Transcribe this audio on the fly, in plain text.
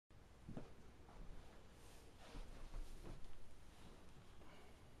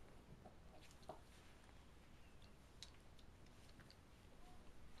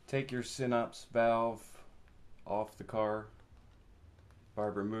Take your Synapse valve off the car by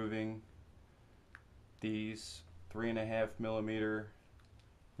removing these 3.5mm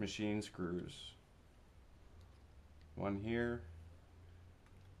machine screws. One here,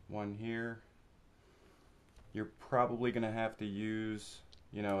 one here. You're probably going to have to use,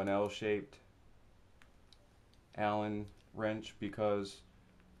 an L-shaped Allen wrench because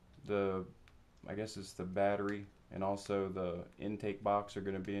I guess it's the battery and also the intake box are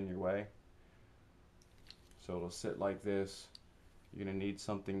going to be in your way. So it'll sit like this. You're going to need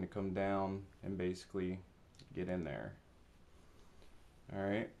something to come down and basically get in there.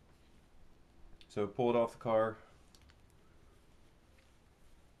 Alright, so pull it off the car.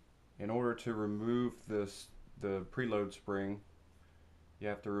 In order to remove the preload spring, you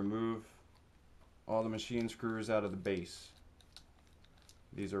have to remove all the machine screws out of the base.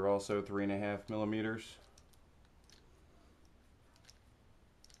 These are also 3.5mm.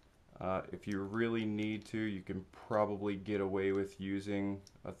 If you really need to, you can probably get away with using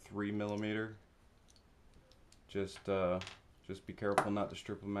a 3mm. Just be careful not to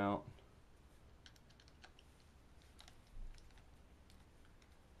strip them out.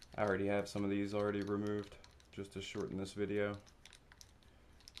 I already have some of these already removed just to shorten this video.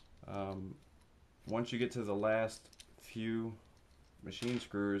 Once you get to the last few machine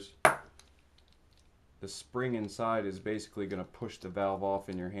screws, the spring inside is basically going to push the valve off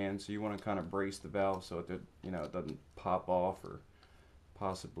in your hand, so you want to kind of brace the valve so it doesn't pop off or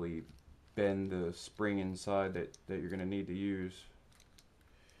possibly bend the spring inside that you're going to need to use.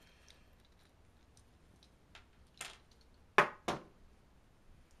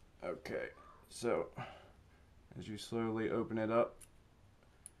 Okay, so as you slowly open it up,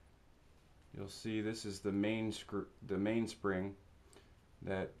 you'll see this is the main spring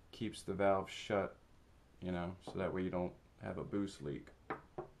that keeps the valve shut, so that way you don't have a boost leak.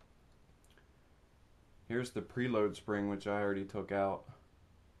 Here's the preload spring, which I already took out.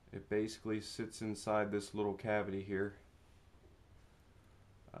 It basically sits inside this little cavity here.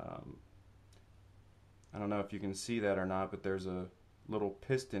 I don't know if you can see that or not, but there's a little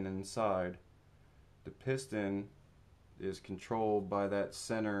piston inside. The piston is controlled by that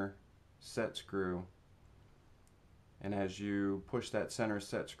center set screw, and as you push that center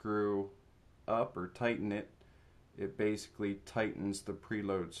set screw up or tighten it, it basically tightens the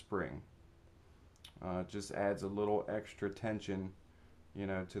preload spring. It just adds a little extra tension,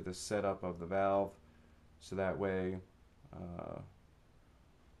 to the setup of the valve, so that way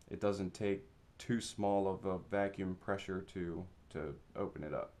it doesn't take too small of a vacuum pressure to open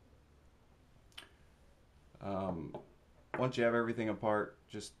it up. Once you have everything apart,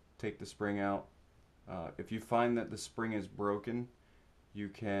 just take the spring out. If you find that the spring is broken, you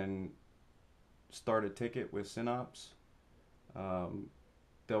can start a ticket with Synapse.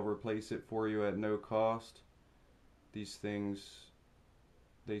 They'll replace it for you at no cost. These things,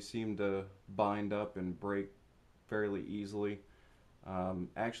 they seem to bind up and break fairly easily.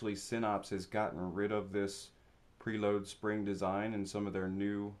 Actually, Synapse has gotten rid of this preload spring design in some of their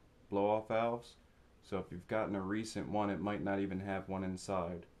new blow-off valves. So if you've gotten a recent one, it might not even have one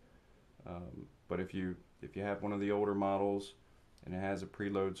inside. But if you have one of the older models and it has a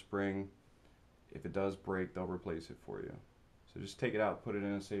preload spring, if it does break, they'll replace it for you. So just take it out, put it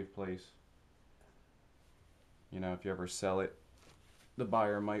in a safe place. If you ever sell it, the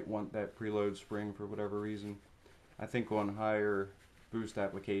buyer might want that preload spring for whatever reason. I think on higher boost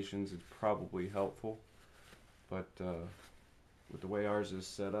applications it's probably helpful, but with the way ours is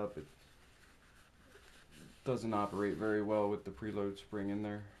set up, it doesn't operate very well with the preload spring in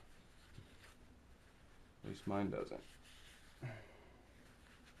there. At least mine doesn't.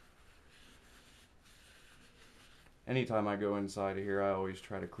 Anytime I go inside of here, I always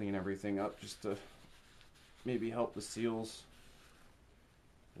try to clean everything up just to maybe help the seals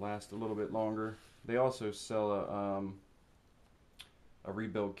last a little bit longer. They also sell a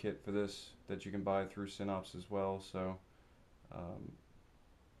rebuild kit for this that you can buy through Synapse as well. So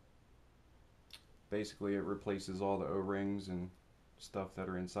basically it replaces all the O-rings and stuff that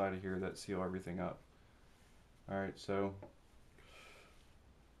are inside of here that seal everything up. Alright, so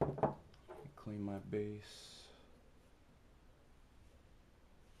clean my base.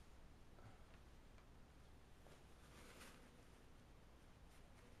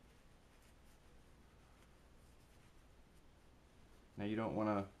 Now you don't want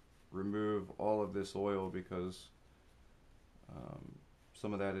to remove all of this oil because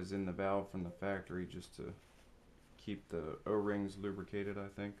some of that is in the valve from the factory just to keep the O-rings lubricated, I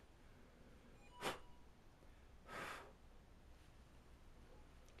think.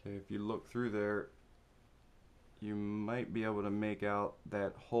 Okay, if you look through there, you might be able to make out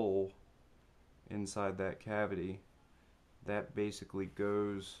that hole inside that cavity. That basically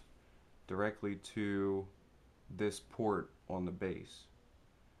goes directly to this port on the base.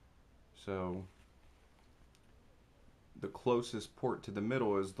 So the closest port to the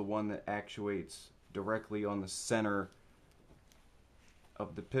middle is the one that actuates directly on the center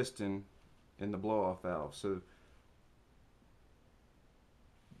of the piston in the blow-off valve. So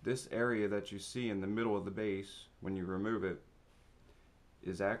this area that you see in the middle of the base, when you remove it,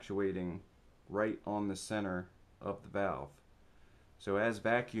 is actuating right on the center of the valve. So as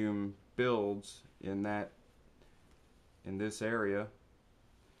vacuum builds in this area,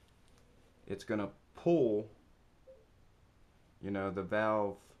 it's going to pull, the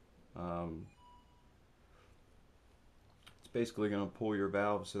valve. It's basically going to pull your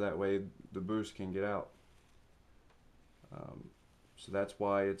valve so that way the boost can get out. So that's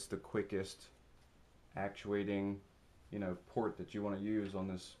why it's the quickest actuating, port that you want to use on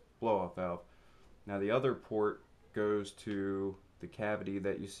this blow-off valve. Now the other port goes to the cavity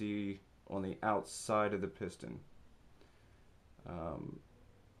that you see on the outside of the piston.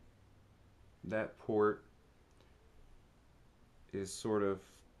 That port is sort of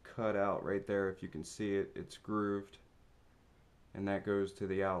cut out right there. If you can see it, it's grooved, and that goes to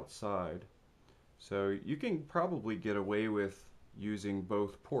the outside. So you can probably get away with using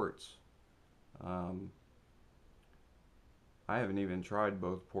both ports. I haven't even tried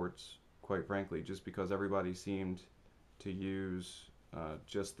both ports, quite frankly, just because everybody seemed to use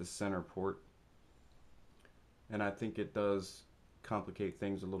just the center port. And I think it does complicate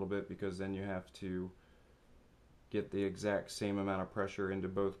things a little bit, because then you have to get the exact same amount of pressure into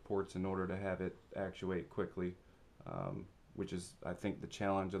both ports in order to have it actuate quickly, which is, I think, the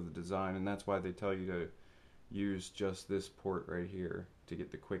challenge of the design, and that's why they tell you to use just this port right here to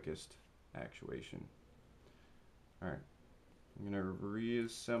get the quickest actuation. Alright, I'm going to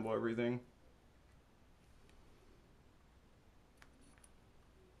reassemble everything.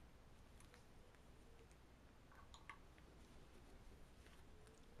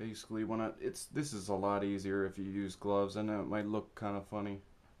 Basically, this is a lot easier if you use gloves. I know it might look kind of funny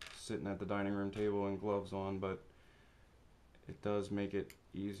sitting at the dining room table and gloves on, but it does make it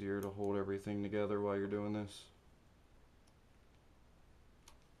easier to hold everything together while you're doing this.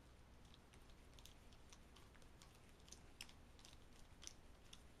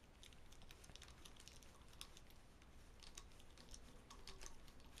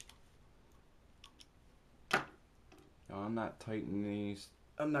 Now, I'm not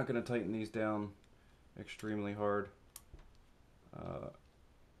going to tighten these down extremely hard,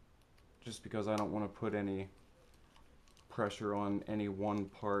 just because I don't want to put any pressure on any one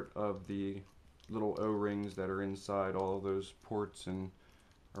part of the little O-rings that are inside all of those ports and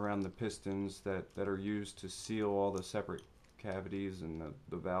around the pistons that are used to seal all the separate cavities and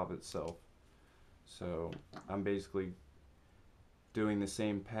the valve itself. So I'm basically doing the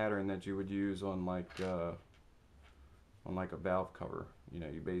same pattern that you would use on like a valve cover.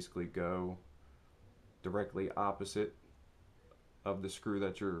 You basically go directly opposite of the screw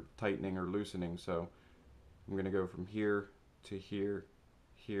that you're tightening or loosening. So I'm going to go from here to here,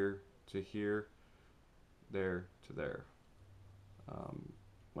 here to here, there to there.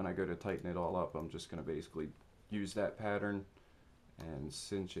 When I go to tighten it all up, I'm just going to basically use that pattern and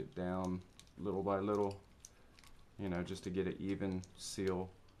cinch it down little by little, just to get an even seal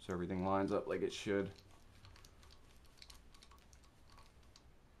so everything lines up like it should.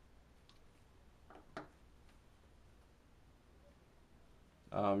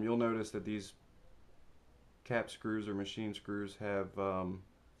 You'll notice that these cap screws or machine screws have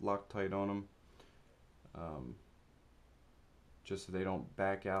Loctite on them, just so they don't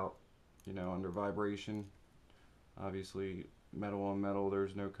back out, under vibration. Obviously, metal on metal,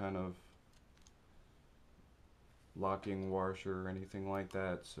 there's no kind of locking washer or anything like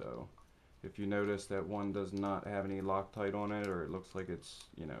that. So if you notice that one does not have any Loctite on it, or it looks like it's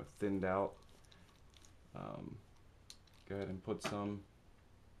thinned out, go ahead and put some.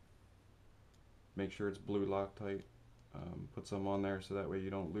 Make sure it's blue Loctite. Put some on there so that way you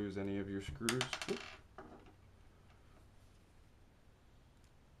don't lose any of your screws.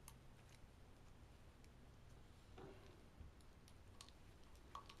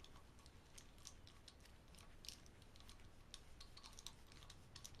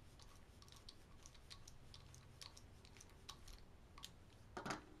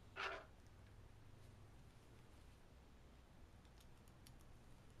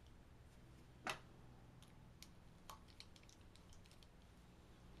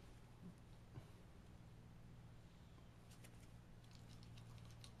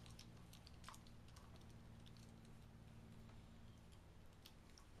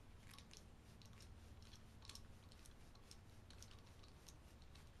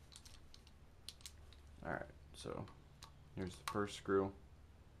 Alright, so here's the first screw.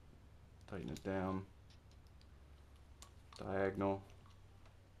 Tighten it down. Diagonal.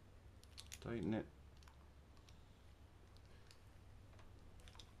 Tighten it.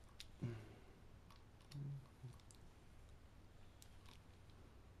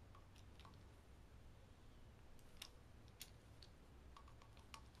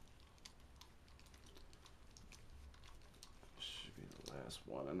 Should be the last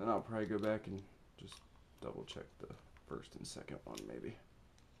one, and then I'll probably go back and just double check the first and second one maybe.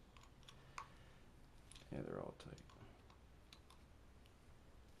 Yeah, they're all tight.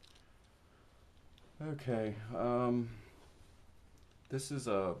 Okay, this is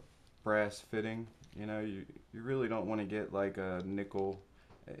a brass fitting. You know, you really don't want to get like a nickel.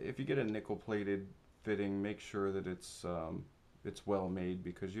 If you get a nickel plated fitting, make sure that it's well made,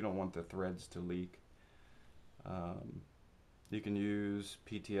 because you don't want the threads to leak. You can use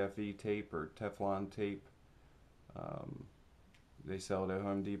PTFE tape or Teflon tape. They sell it at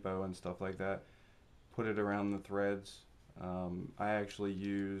Home Depot and stuff like that. Put it around the threads. I actually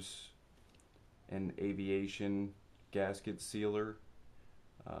use an aviation gasket sealer.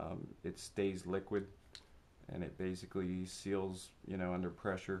 It stays liquid, and it basically seals, you know, under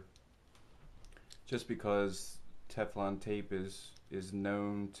pressure. Just because Teflon tape is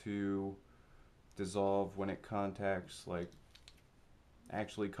known to dissolve when it contacts, like,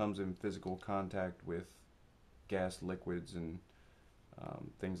 actually comes in physical contact with gas liquids, and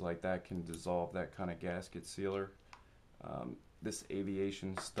things like that can dissolve that kind of gasket sealer. This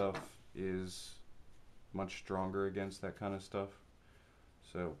aviation stuff is much stronger against that kind of stuff,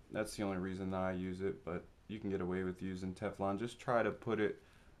 so that's the only reason that I use it. But you can get away with using Teflon. Just try to put it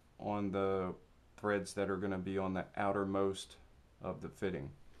on the threads that are going to be on the outermost of the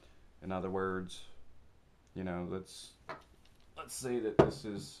fitting. In other words, you know, let's say that this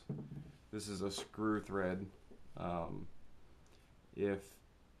is a screw thread. If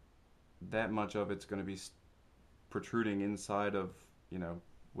that much of it's going to be protruding inside of, you know,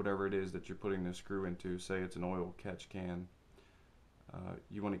 whatever it is that you're putting the screw into, say it's an oil catch can,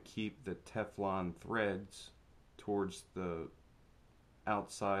 you want to keep the Teflon threads towards the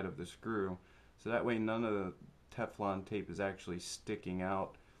outside of the screw, so that way none of the Teflon tape is actually sticking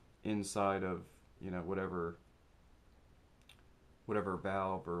out inside of, you know, whatever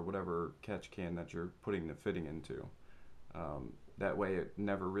valve or whatever catch can that you're putting the fitting into. That way it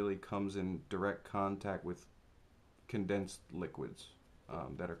never really comes in direct contact with condensed liquids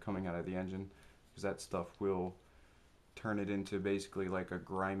that are coming out of the engine, because that stuff will turn it into basically like a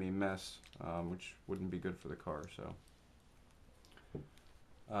grimy mess, which wouldn't be good for the car. So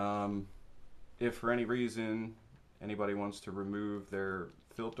if for any reason anybody wants to remove their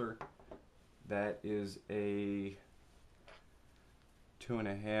filter, that is a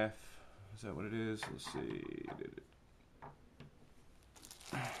 2.5. Is that what it is? Let's see.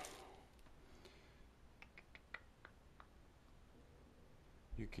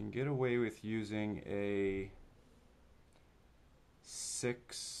 You can get away with using a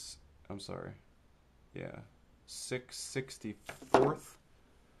 6/64th,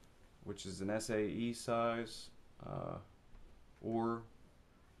 which is an SAE size, or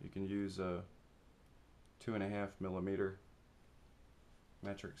you can use a 2.5 millimeter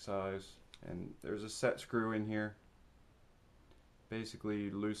metric size. And there's a set screw in here. Basically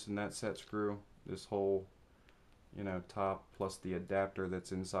loosen that set screw. This whole, you know, top plus the adapter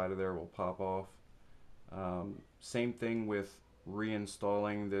that's inside of there will pop off. Same thing with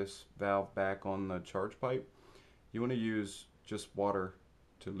reinstalling this valve back on the charge pipe. You want to use just water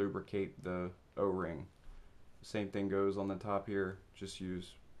to lubricate the O-ring. Same thing goes on the top here. Just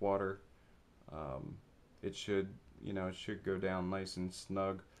use water. It should, you know, it should go down nice and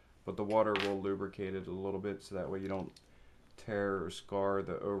snug, but the water will lubricate it a little bit, so that way you don't tear or scar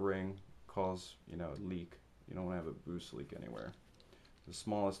the O-ring, cause, you know, a leak. You don't want to have a boost leak anywhere. The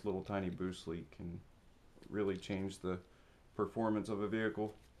smallest little tiny boost leak can really change the performance of a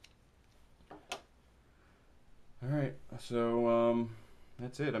vehicle. Alright, so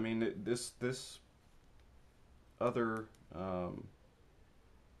that's it. I mean, this other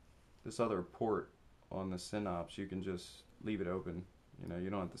port on the Synapse, you can just leave it open. You know, you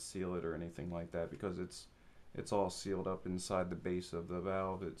don't have to seal it or anything like that, because it's all sealed up inside the base of the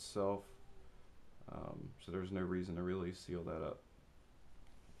valve itself. So there's no reason to really seal that up.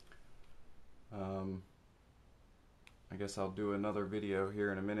 I guess I'll do another video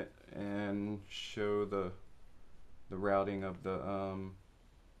here in a minute and show the routing of the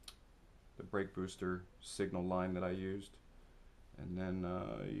brake booster signal line that I used, and then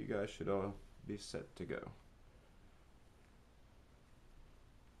you guys should all be set to go.